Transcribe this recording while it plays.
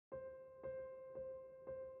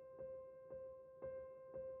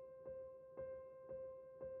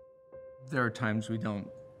There are times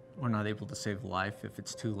we're not able to save life if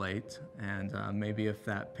it's too late, and maybe if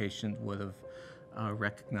that patient would have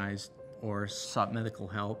recognized or sought medical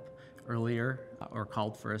help earlier or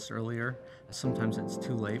called for us earlier. Sometimes it's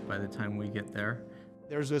too late by the time we get there.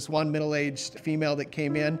 There's this one middle-aged female that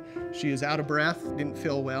came in. She was out of breath, didn't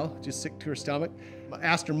feel well, just sick to her stomach. I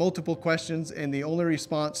asked her multiple questions, and the only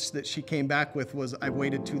response that she came back with was, "I've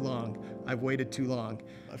waited too long. I've waited too long."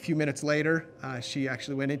 A few minutes later, she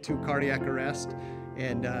actually went into cardiac arrest,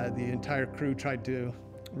 and the entire crew tried to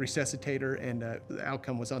resuscitate her, and the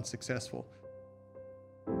outcome was unsuccessful.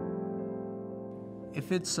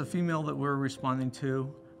 If it's a female that we're responding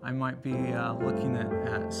to, I might be looking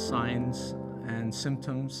at signs and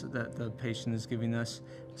symptoms that the patient is giving us.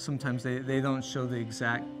 Sometimes they don't show the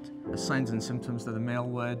exact signs and symptoms that a male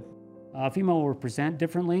would. A female will present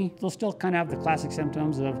differently. They'll still kind of have the classic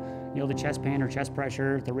symptoms of, the chest pain or chest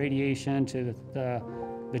pressure, the radiation to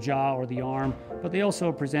the jaw or the arm, but they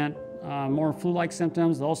also present more flu-like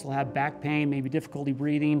symptoms. They'll also have back pain, maybe difficulty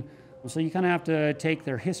breathing. So you kind of have to take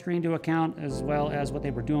their history into account as well as what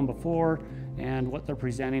they were doing before and what they're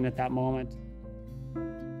presenting at that moment.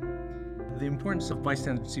 The importance of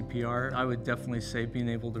bystander CPR, I would definitely say being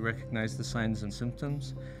able to recognize the signs and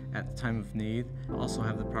symptoms at the time of need. Also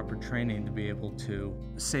have the proper training to be able to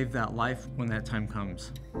save that life when that time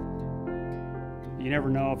comes. You never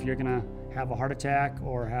know if you're gonna have a heart attack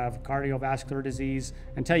or have cardiovascular disease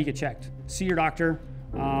until you get checked. See your doctor,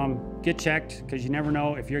 get checked, because you never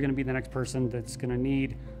know if you're gonna be the next person that's gonna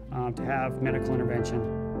need to have medical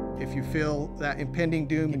intervention. If you feel that impending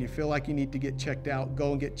doom and you feel like you need to get checked out,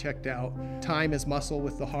 go and get checked out. Time is muscle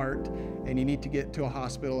with the heart, and you need to get to a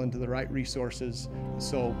hospital and to the right resources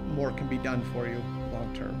so more can be done for you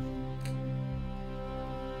long term.